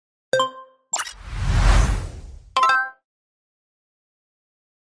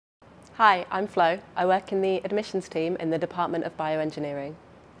Hi, I'm Flo. I work in the admissions team in the Department of Bioengineering.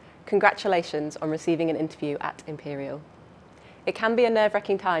 Congratulations on receiving an interview at Imperial. It can be a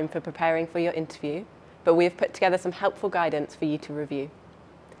nerve-wracking time for preparing for your interview, but we have put together some helpful guidance for you to review.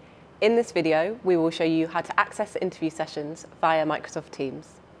 In this video, we will show you how to access interview sessions via Microsoft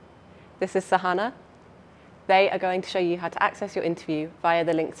Teams. This is Sahana. They are going to show you how to access your interview via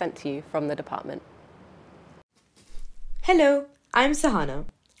the link sent to you from the department. Hello, I'm Sahana.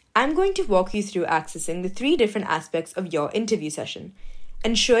 I'm going to walk you through accessing the 3 different aspects of your interview session.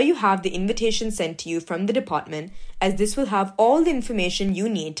 Ensure you have the invitation sent to you from the department, as this will have all the information you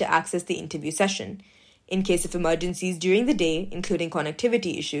need to access the interview session. In case of emergencies during the day, including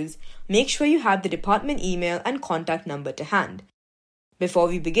connectivity issues, make sure you have the department email and contact number to hand. Before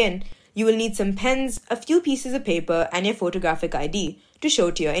we begin, you will need some pens, a few pieces of paper, and your photographic ID to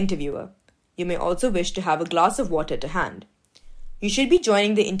show to your interviewer. You may also wish to have a glass of water to hand. You should be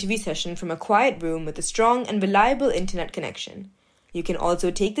joining the interview session from a quiet room with a strong and reliable internet connection. You can also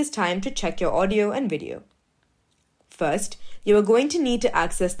take this time to check your audio and video. First, you are going to need to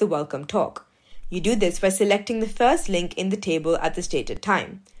access the welcome talk. You do this by selecting the first link in the table at the stated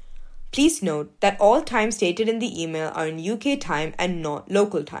time. Please note that all times stated in the email are in UK time and not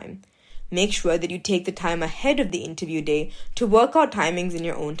local time. Make sure that you take the time ahead of the interview day to work out timings in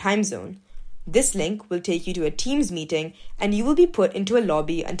your own time zone. This link will take you to a Teams meeting, and you will be put into a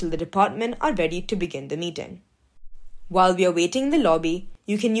lobby until the department are ready to begin the meeting. While we are waiting in the lobby,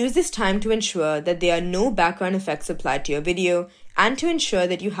 you can use this time to ensure that there are no background effects applied to your video and to ensure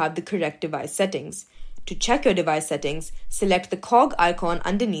that you have the correct device settings. To check your device settings, select the cog icon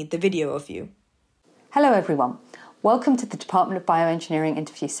underneath the video of you. Hello everyone, welcome to the Department of Bioengineering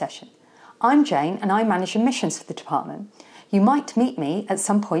interview session. I'm Jane and I manage admissions for the department. You might meet me at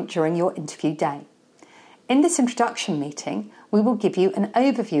some point during your interview day. In this introduction meeting, we will give you an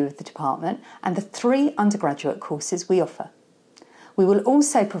overview of the department and the 3 undergraduate courses we offer. We will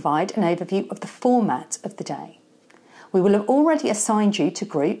also provide an overview of the format of the day. We will have already assigned you to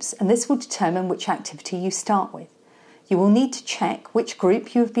groups, and this will determine which activity you start with. You will need to check which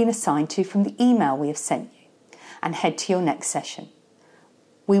group you have been assigned to from the email we have sent you and head to your next session.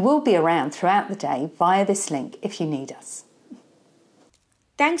 We will be around throughout the day via this link if you need us.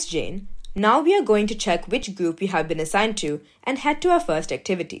 Thanks, Jane. Now we are going to check which group we have been assigned to and head to our first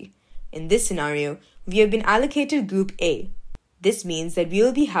activity. In this scenario, we have been allocated Group A. This means that we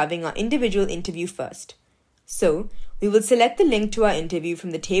will be having our individual interview first. So, we will select the link to our interview from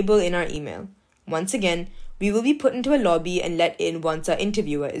the table in our email. Once again, we will be put into a lobby and let in once our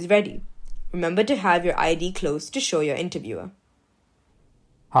interviewer is ready. Remember to have your ID close to show your interviewer.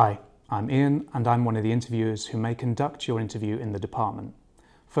 Hi, I'm Ian and I'm one of the interviewers who may conduct your interview in the department.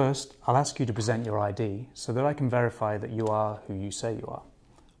 First, I'll ask you to present your ID so that I can verify that you are who you say you are.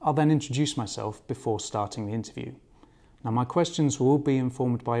 I'll then introduce myself before starting the interview. Now, my questions will all be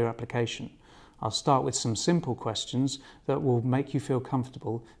informed by your application. I'll start with some simple questions that will make you feel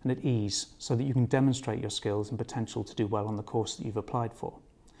comfortable and at ease so that you can demonstrate your skills and potential to do well on the course that you've applied for.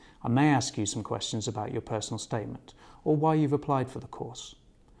 I may ask you some questions about your personal statement or why you've applied for the course.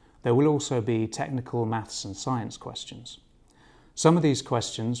 There will also be technical maths and science questions. Some of these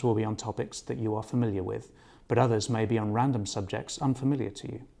questions will be on topics that you are familiar with, but others may be on random subjects unfamiliar to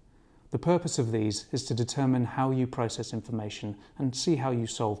you. The purpose of these is to determine how you process information and see how you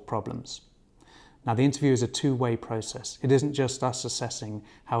solve problems. Now, the interview is a 2-way process. It isn't just us assessing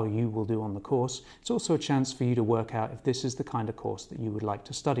how you will do on the course, it's also a chance for you to work out if this is the kind of course that you would like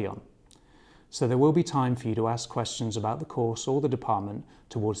to study on. So there will be time for you to ask questions about the course or the department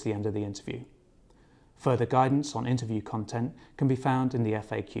towards the end of the interview. Further guidance on interview content can be found in the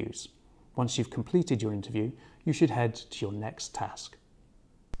FAQs. Once you've completed your interview, you should head to your next task.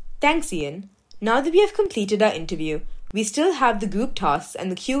 Thanks, Ian. Now that we have completed our interview, we still have the group tasks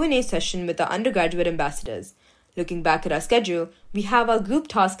and the Q&A session with our undergraduate ambassadors. Looking back at our schedule, we have our group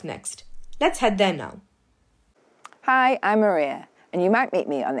task next. Let's head there now. Hi, I'm Maria, and you might meet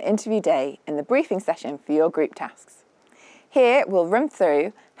me on the interview day in the briefing session for your group tasks. Here, we'll run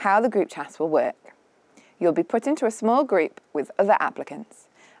through how the group tasks will work. You'll be put into a small group with other applicants,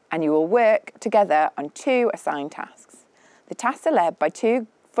 and you will work together on 2 assigned tasks. The tasks are led by 2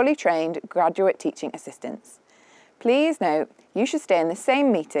 fully trained graduate teaching assistants. Please note, you should stay in the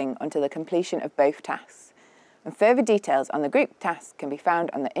same meeting until the completion of both tasks, and further details on the group tasks can be found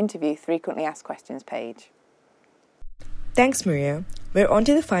on the Interview Frequently Asked Questions page. Thanks, Maria. We're on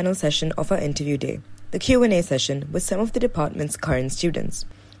to the final session of our interview day, the Q&A session with some of the department's current students.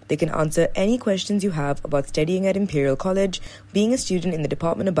 They can answer any questions you have about studying at Imperial College, being a student in the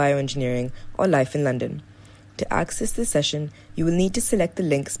Department of Bioengineering, or life in London. To access this session, you will need to select the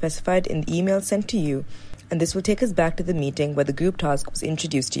link specified in the email sent to you, and this will take us back to the meeting where the group task was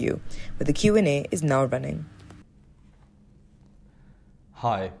introduced to you, where the Q&A is now running.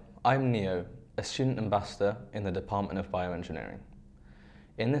 Hi, I'm Neo, a student ambassador in the Department of Bioengineering.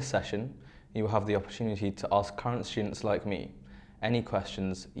 In this session, you will have the opportunity to ask current students like me any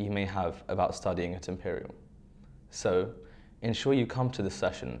questions you may have about studying at Imperial. So, ensure you come to this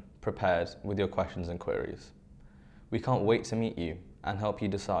session prepared with your questions and queries. We can't wait to meet you and help you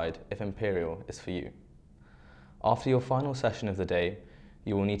decide if Imperial is for you. After your final session of the day,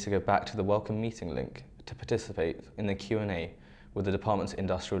 you will need to go back to the welcome meeting link to participate in the Q&A with the department's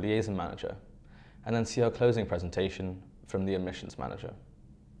industrial liaison manager, and then see our closing presentation from the admissions manager.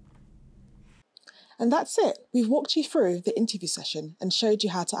 And that's it. We've walked you through the interview session and showed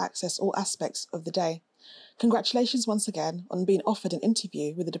you how to access all aspects of the day. Congratulations once again on being offered an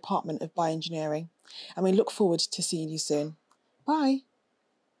interview with the Department of Bioengineering, and we look forward to seeing you soon. Bye.